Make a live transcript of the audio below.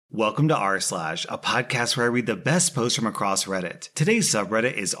Welcome to r/, a podcast where I read the best posts from across Reddit. Today's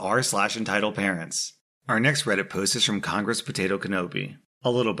subreddit is r/Entitledparents. Our next Reddit post is from Congress Potato Kenobi.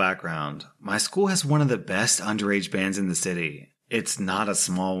 A little background. My school has one of the best underage bands in the city. It's not a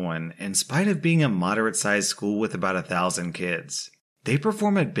small one, in spite of being a moderate-sized school with about 1,000 kids. They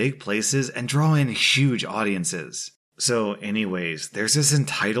perform at big places and draw in huge audiences. So anyways, there's this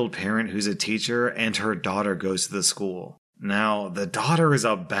entitled parent who's a teacher and her daughter goes to the school. Now, the daughter is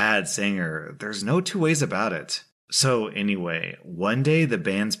a bad singer. There's no two ways about it. So anyway, one day the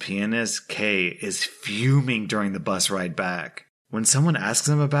band's pianist, Kay, is fuming during the bus ride back. When someone asks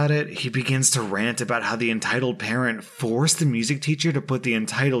him about it, he begins to rant about how the entitled parent forced the music teacher to put the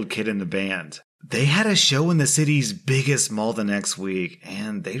entitled kid in the band. They had a show in the city's biggest mall the next week,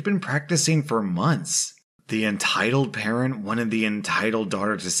 and they'd been practicing for months. The entitled parent wanted the entitled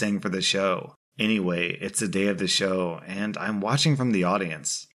daughter to sing for the show. Anyway, it's the day of the show, and I'm watching from the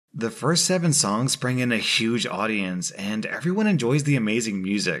audience. The first 7 songs bring in a huge audience, and everyone enjoys the amazing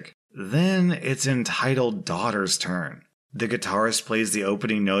music. Then, it's entitled daughter's turn. The guitarist plays the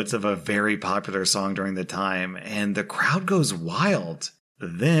opening notes of a very popular song during the time, and the crowd goes wild.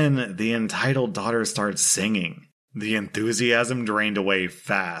 Then, the entitled daughter starts singing. The enthusiasm drained away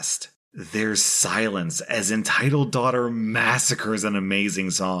fast. There's silence as entitled daughter massacres an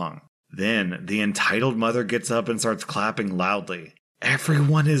amazing song. Then, the entitled mother gets up and starts clapping loudly.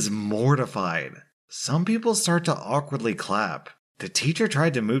 Everyone is mortified. Some people start to awkwardly clap. The teacher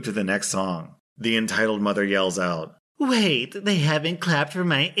tried to move to the next song. The entitled mother yells out, "Wait, they haven't clapped for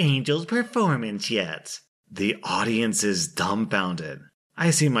my angel's performance yet." The audience is dumbfounded.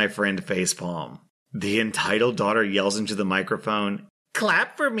 I see my friend facepalm. The entitled daughter yells into the microphone,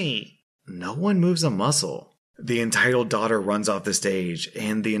 "Clap for me." No one moves a muscle. The entitled daughter runs off the stage,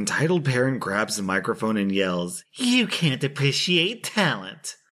 and the entitled parent grabs the microphone and yells, "You can't appreciate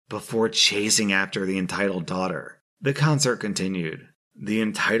talent," before chasing after the entitled daughter. The concert continued. The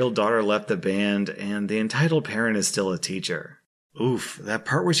entitled daughter left the band, and the entitled parent is still a teacher. Oof, that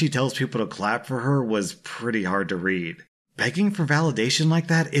part where she tells people to clap for her was pretty hard to read. Begging for validation like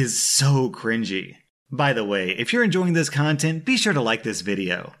that is so cringy. By the way, if you're enjoying this content, be sure to like this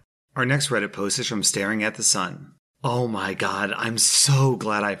video. Our next Reddit post is from Staring at the Sun. Oh my god, I'm so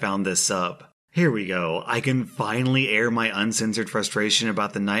glad I found this sub. Here we go. I can finally air my uncensored frustration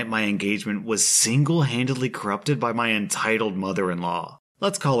about the night my engagement was single-handedly corrupted by my entitled mother-in-law.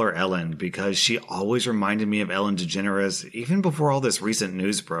 Let's call her Ellen, because she always reminded me of Ellen DeGeneres even before all this recent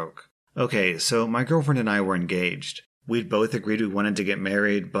news broke. Okay, so my girlfriend and I were engaged. We'd both agreed we wanted to get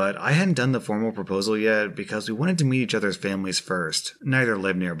married, but I hadn't done the formal proposal yet because we wanted to meet each other's families first. Neither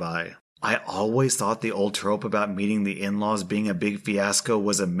lived nearby. I always thought the old trope about meeting the in-laws being a big fiasco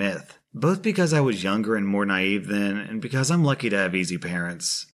was a myth, both because I was younger and more naive then, and because I'm lucky to have easy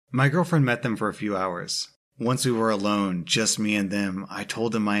parents. My girlfriend met them for a few hours. Once we were alone, just me and them, I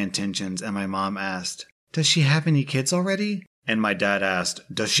told them my intentions, and my mom asked, "Does she have any kids already?" And my dad asked,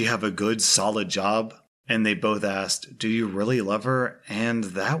 "Does she have a good, solid job?" And they both asked, "Do you really love her?" And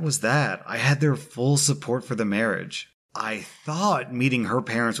that was that. I had their full support for the marriage. I thought meeting her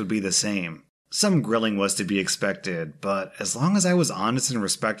parents would be the same. Some grilling was to be expected, but as long as I was honest and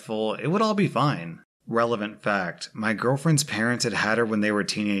respectful, it would all be fine. Relevant fact, my girlfriend's parents had had her when they were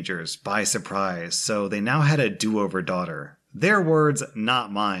teenagers, by surprise, so they now had a do-over daughter. Their words,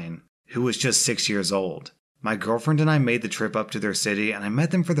 not mine, who was just 6 years old. My girlfriend and I made the trip up to their city, and I met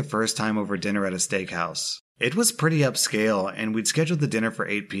them for the first time over dinner at a steakhouse. It was pretty upscale, and we'd scheduled the dinner for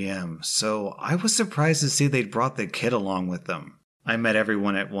 8 p.m., so I was surprised to see they'd brought the kid along with them. I met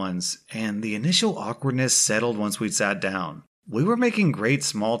everyone at once, and the initial awkwardness settled once we'd sat down. We were making great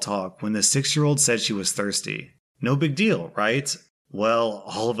small talk when the 6-year-old said she was thirsty. No big deal, right? Well,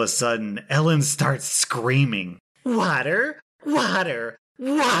 all of a sudden, Ellen starts screaming, "Water! Water!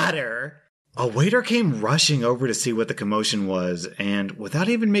 Water!" A waiter came rushing over to see what the commotion was, and without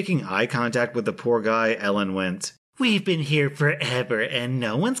even making eye contact with the poor guy, Ellen went, "We've been here forever and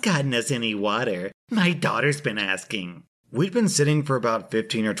no one's gotten us any water. My daughter's been asking." We'd been sitting for about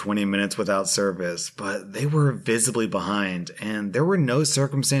 15 or 20 minutes without service, but they were visibly behind, and there were no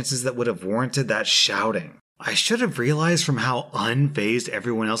circumstances that would have warranted that shouting. I should have realized from how unfazed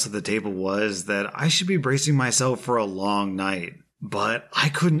everyone else at the table was that I should be bracing myself for a long night. But I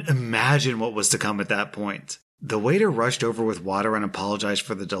couldn't imagine what was to come at that point. The waiter rushed over with water and apologized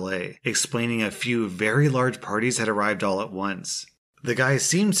for the delay, explaining a few very large parties had arrived all at once. The guy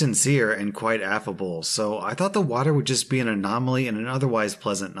seemed sincere and quite affable, so I thought the water would just be an anomaly in an otherwise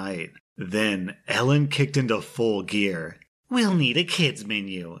pleasant night. Then, Ellen kicked into full gear. "We'll need a kids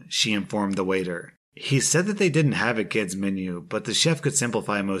menu," she informed the waiter. He said that they didn't have a kids menu, but the chef could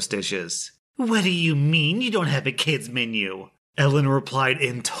simplify most dishes. What do you mean you don't have a kids menu? Ellen replied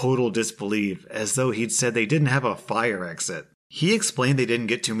in total disbelief, as though he'd said they didn't have a fire exit. He explained they didn't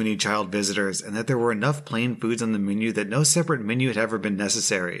get too many child visitors and that there were enough plain foods on the menu that no separate menu had ever been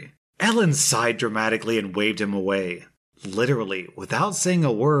necessary. Ellen sighed dramatically and waved him away. Literally, without saying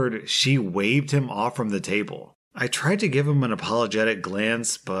a word, she waved him off from the table. I tried to give him an apologetic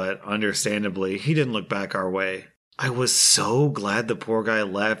glance, but understandably, he didn't look back our way. I was so glad the poor guy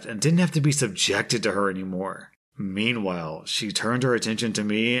left and didn't have to be subjected to her anymore. Meanwhile, she turned her attention to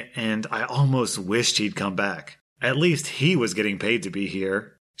me, and I almost wished he'd come back. At least he was getting paid to be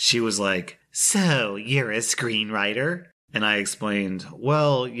here. She was like, "So, you're a screenwriter?" And I explained,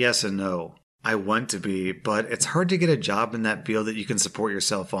 well, yes and no. I want to be, but it's hard to get a job in that field that you can support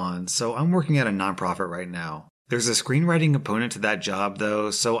yourself on, so I'm working at a nonprofit right now. There's a screenwriting component to that job,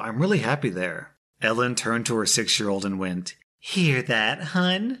 though, so I'm really happy there. Ellen turned to her 6-year-old and went, "Hear that,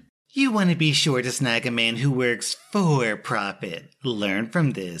 hun? You want to be sure to snag a man who works for profit. Learn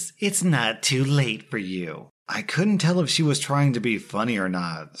from this. It's not too late for you." I couldn't tell if she was trying to be funny or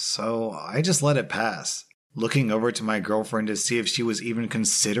not, so I just let it pass, looking over to my girlfriend to see if she was even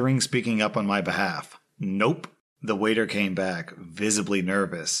considering speaking up on my behalf. Nope. The waiter came back, visibly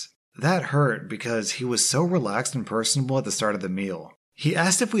nervous. That hurt because he was so relaxed and personable at the start of the meal. He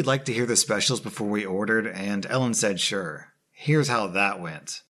asked if we'd like to hear the specials before we ordered, and Ellen said sure. Here's how that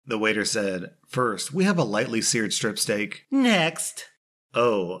went. The waiter said, "First, we have a lightly seared strip steak." "Next."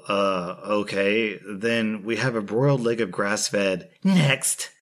 "Oh, okay. Then we have a broiled leg of grass-fed." "Next."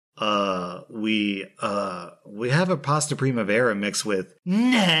 We have a pasta primavera mixed with."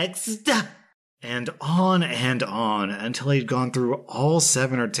 "Next." And on until he'd gone through all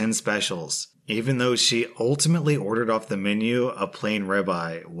 7 or 10 specials, even though she ultimately ordered off the menu a plain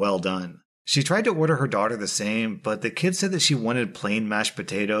ribeye, well done. She tried to order her daughter the same, but the kid said that she wanted plain mashed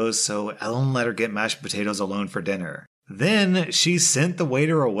potatoes, so Ellen let her get mashed potatoes alone for dinner. Then she sent the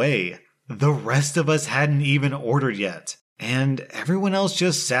waiter away. The rest of us hadn't even ordered yet, and everyone else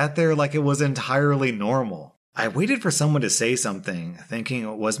just sat there like it was entirely normal. I waited for someone to say something, thinking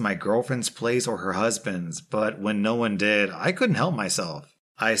it was my girlfriend's place or her husband's, but when no one did, I couldn't help myself.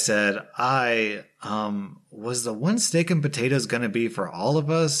 I said, was the one steak and potatoes gonna be for all of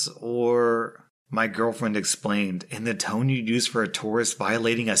us, or... My girlfriend explained, in the tone you'd use for a tourist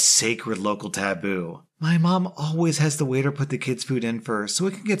violating a sacred local taboo. "My mom always has the waiter put the kids' food in first, so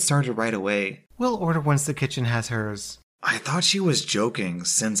it can get started right away. We'll order once the kitchen has hers." I thought she was joking,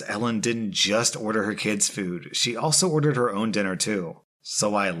 since Ellen didn't just order her kids' food, she also ordered her own dinner too.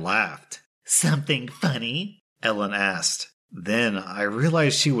 So I laughed. "Something funny?" Ellen asked. Then I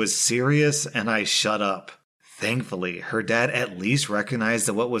realized she was serious and I shut up. Thankfully, her dad at least recognized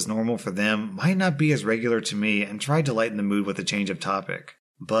that what was normal for them might not be as regular to me and tried to lighten the mood with a change of topic.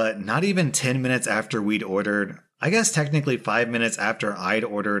 But not even 10 minutes after we'd ordered, I guess technically 5 minutes after I'd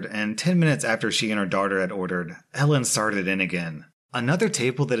ordered and 10 minutes after she and her daughter had ordered, Ellen started in again. Another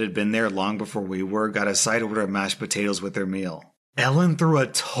table that had been there long before we were got a side order of mashed potatoes with their meal. Ellen threw a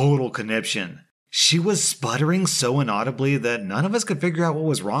total conniption. She was sputtering so inaudibly that none of us could figure out what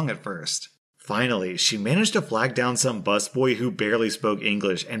was wrong at first. Finally, she managed to flag down some busboy who barely spoke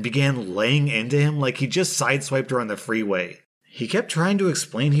English and began laying into him like he just sideswiped her on the freeway. He kept trying to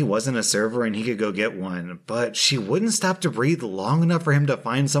explain he wasn't a server and he could go get one, but she wouldn't stop to breathe long enough for him to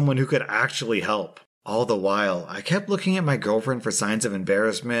find someone who could actually help. All the while, I kept looking at my girlfriend for signs of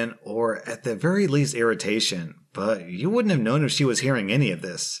embarrassment or at the very least irritation, but you wouldn't have known if she was hearing any of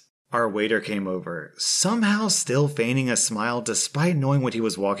this. Our waiter came over, somehow still feigning a smile despite knowing what he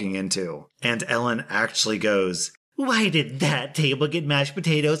was walking into. And Ellen actually goes, "Why did that table get mashed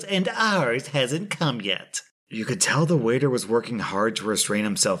potatoes and ours hasn't come yet?" You could tell the waiter was working hard to restrain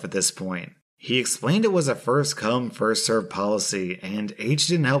himself at this point. He explained it was a first come, first served policy, and age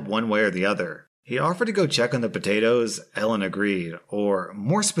didn't help one way or the other. He offered to go check on the potatoes. Ellen agreed, or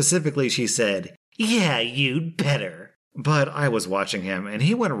more specifically she said, "Yeah, you'd better." But I was watching him, and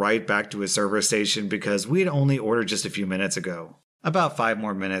he went right back to his server station because we had only ordered just a few minutes ago. About 5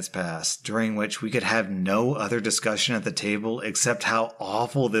 more minutes passed, during which we could have no other discussion at the table except how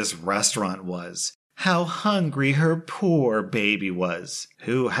awful this restaurant was. How hungry her poor baby was,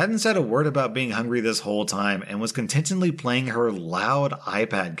 who hadn't said a word about being hungry this whole time and was contentedly playing her loud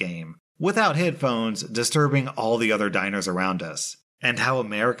iPad game, without headphones, disturbing all the other diners around us. And how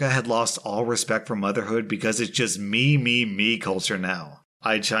America had lost all respect for motherhood because it's just me culture now.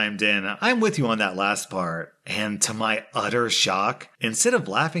 I chimed in, "I'm with you on that last part." And to my utter shock, instead of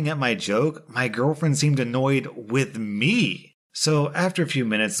laughing at my joke, my girlfriend seemed annoyed with me. So after a few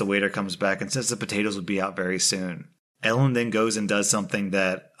minutes, the waiter comes back and says the potatoes would be out very soon. Ellen then goes and does something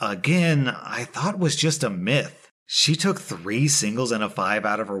that, again, I thought was just a myth. She took 3 singles and a 5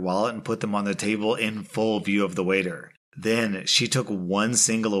 out of her wallet and put them on the table in full view of the waiter. Then she took 1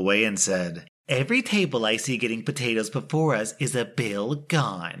 single away and said, "Every table I see getting potatoes before us is a bill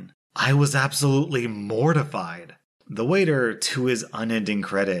gone." I was absolutely mortified. The waiter, to his unending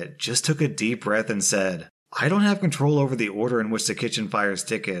credit, just took a deep breath and said, "I don't have control over the order in which the kitchen fires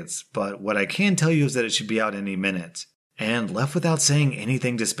tickets, but what I can tell you is that it should be out any minute," and left without saying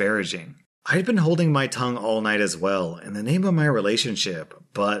anything disparaging. I'd been holding my tongue all night as well, in the name of my relationship,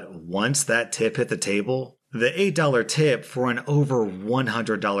 but once that tip hit the table, the $8 tip for an over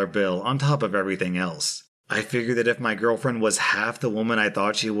 $100 bill on top of everything else, I figured that if my girlfriend was half the woman I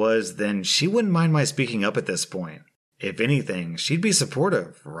thought she was, then she wouldn't mind my speaking up at this point. If anything, she'd be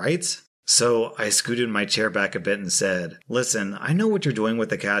supportive, right? So I scooted my chair back a bit and said, "Listen, I know what you're doing with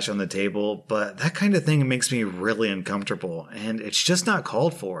the cash on the table, but that kind of thing makes me really uncomfortable, and it's just not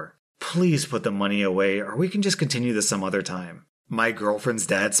called for. Please put the money away, or we can just continue this some other time." My girlfriend's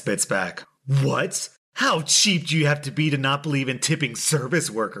dad spits back, "What? How cheap do you have to be to not believe in tipping service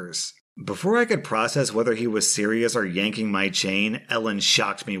workers?" Before I could process whether he was serious or yanking my chain, Ellen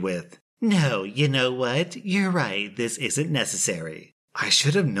shocked me with, "No, you know what? You're right, this isn't necessary." I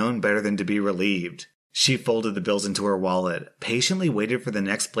should have known better than to be relieved. She folded the bills into her wallet, patiently waited for the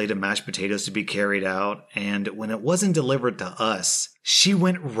next plate of mashed potatoes to be carried out, and when it wasn't delivered to us, she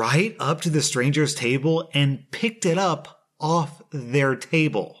went right up to the stranger's table and picked it up off their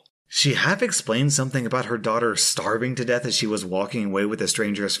table. She half explained something about her daughter starving to death as she was walking away with the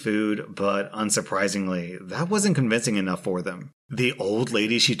stranger's food, but unsurprisingly, that wasn't convincing enough for them. The old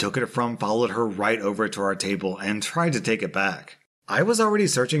lady she took it from followed her right over to our table and tried to take it back. I was already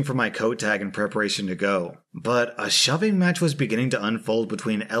searching for my coat tag in preparation to go, but a shoving match was beginning to unfold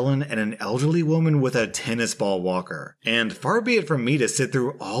between Ellen and an elderly woman with a tennis ball walker, and far be it from me to sit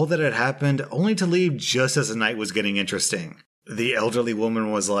through all that had happened only to leave just as the night was getting interesting. The elderly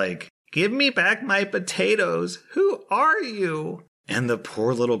woman was like, "Give me back my potatoes. Who are you?" And the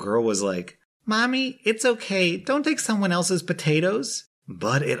poor little girl was like, "Mommy, it's okay. Don't take someone else's potatoes."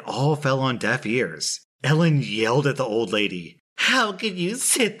 But it all fell on deaf ears. Ellen yelled at the old lady, "How can you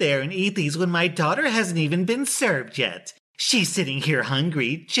sit there and eat these when my daughter hasn't even been served yet? She's sitting here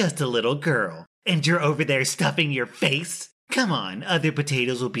hungry, just a little girl. And you're over there stuffing your face? Come on, other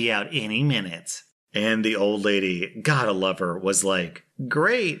potatoes will be out any minute." And the old lady, gotta love her, was like,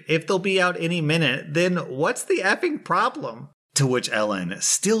 "Great, if they'll be out any minute, then what's the effing problem?" To which Ellen,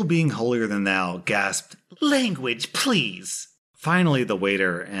 still being holier than thou, gasped, "Language, please." Finally, the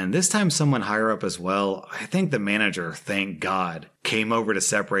waiter, and this time someone higher up as well, I think the manager, thank God, came over to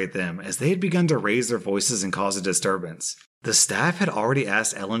separate them as they had begun to raise their voices and cause a disturbance. The staff had already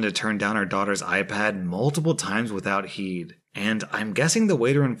asked Ellen to turn down her daughter's iPad multiple times without heed, and I'm guessing the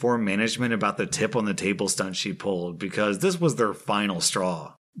waiter informed management about the tip on the table stunt she pulled because this was their final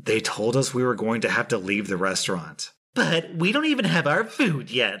straw. They told us we were going to have to leave the restaurant. "But we don't even have our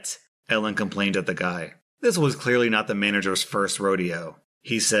food yet," Ellen complained at the guy. This was clearly not the manager's first rodeo.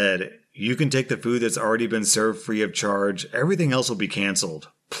 He said, "You can take the food that's already been served free of charge. Everything else will be canceled.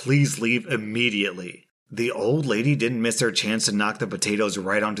 Please leave immediately." The old lady didn't miss her chance to knock the potatoes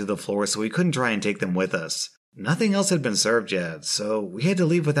right onto the floor, so we couldn't try and take them with us. Nothing else had been served yet, so we had to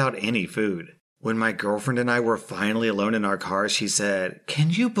leave without any food. When my girlfriend and I were finally alone in our car, she said,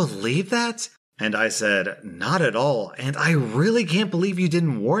 "Can you believe that?" And I said, "Not at all, and I really can't believe you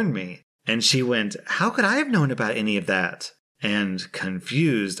didn't warn me." And she went, "How could I have known about any of that?" And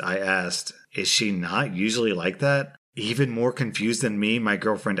confused, I asked, "Is she not usually like that?" Even more confused than me, my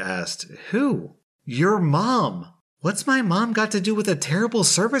girlfriend asked, "Who?" "Your mom. What's my mom got to do with a terrible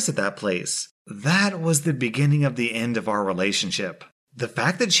service at that place?" That was the beginning of the end of our relationship. The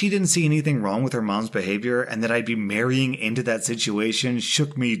fact that she didn't see anything wrong with her mom's behavior and that I'd be marrying into that situation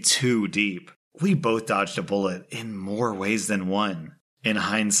shook me too deep. We both dodged a bullet in more ways than one. In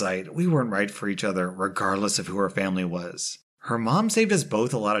hindsight, we weren't right for each other regardless of who our family was. Her mom saved us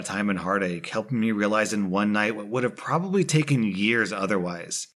both a lot of time and heartache, helping me realize in one night what would have probably taken years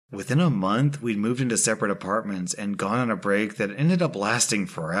otherwise. Within a month, we'd moved into separate apartments and gone on a break that ended up lasting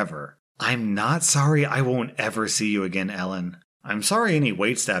forever. I'm not sorry I won't ever see you again, Ellen. I'm sorry any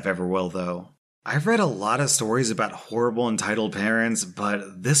waitstaff ever will, though. I've read a lot of stories about horrible entitled parents,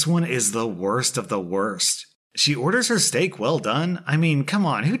 but this one is the worst of the worst. She orders her steak well done. I mean, come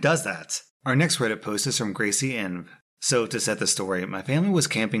on, who does that? Our next Reddit post is from Gracie Inv. So, to set the story, my family was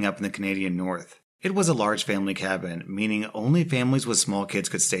camping up in the Canadian North. It was a large family cabin, meaning only families with small kids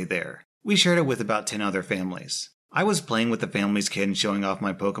could stay there. We shared it with about 10 other families. I was playing with the family's kid and showing off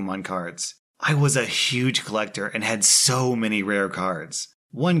my Pokemon cards. I was a huge collector and had so many rare cards.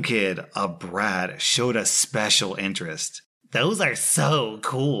 One kid, a brat, showed a special interest. "Those are so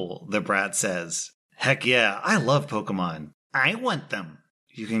cool," the brat says. "Heck yeah, I love Pokemon. I want them."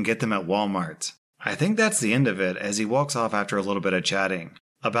 You can get them at Walmart. I think that's the end of it as he walks off after a little bit of chatting.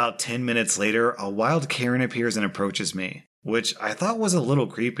 About 10 minutes later, a wild Karen appears and approaches me, which I thought was a little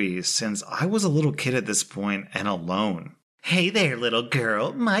creepy since I was a little kid at this point and alone. "Hey there, little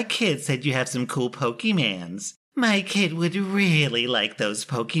girl. My kid said you have some cool Pokemans. My kid would really like those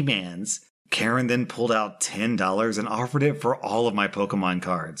Pokemans." Karen then pulled out $10 and offered it for all of my Pokemon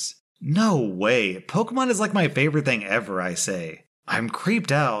cards. No way. Pokemon is like my favorite thing ever, I say. I'm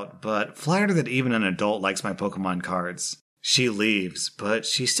creeped out, but flattered that even an adult likes my Pokemon cards. She leaves, but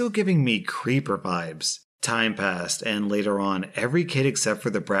she's still giving me creeper vibes. Time passed, and later on, every kid except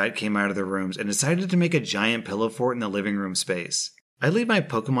for the brat came out of their rooms and decided to make a giant pillow fort in the living room space. I leave my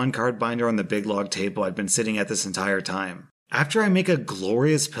Pokemon card binder on the big log table I'd been sitting at this entire time. After I make a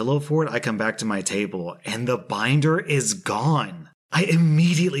glorious pillow fort, I come back to my table, and the binder is gone. I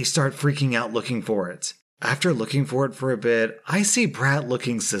immediately start freaking out looking for it. After looking for it for a bit, I see Brat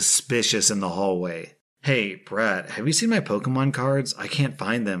looking suspicious in the hallway. "Hey, Brat, have you seen my Pokemon cards? I can't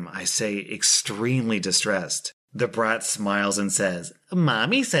find them," I say, extremely distressed. The Brat smiles and says,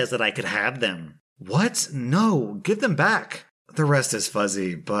 "Mommy says that I could have them." "What? No, give them back." The rest is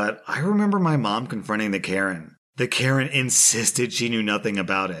fuzzy, but I remember my mom confronting the Karen. The Karen insisted she knew nothing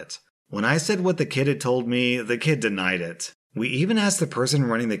about it. When I said what the kid had told me, the kid denied it. We even asked the person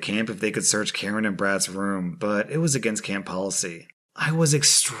running the camp if they could search Karen and Brad's room, but it was against camp policy. I was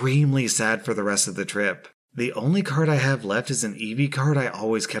extremely sad for the rest of the trip. The only card I have left is an Eevee card I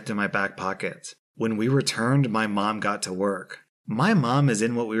always kept in my back pocket. When we returned, my mom got to work. My mom is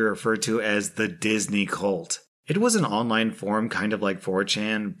in what we refer to as the Disney cult. It was an online forum kind of like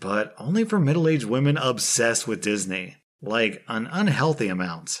 4chan, but only for middle-aged women obsessed with Disney. Like, an unhealthy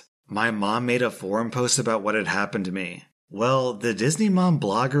amount. My mom made a forum post about what had happened to me. Well, the Disney Mom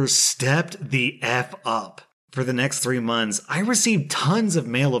bloggers stepped the F up. For the next 3 months, I received tons of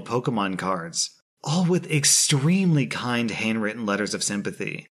mail of Pokemon cards, all with extremely kind handwritten letters of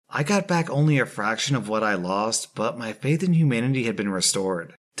sympathy. I got back only a fraction of what I lost, but my faith in humanity had been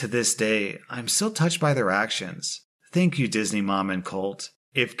restored. To this day, I'm still touched by their actions. Thank you, Disney Mom and Cult.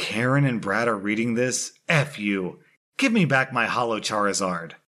 If Karen and Brad are reading this, F you. Give me back my Holo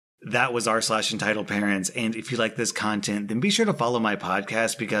Charizard. That was r/Entitledparents, and if you like this content, then be sure to follow my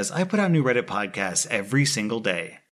podcast because I put out new Reddit podcasts every single day.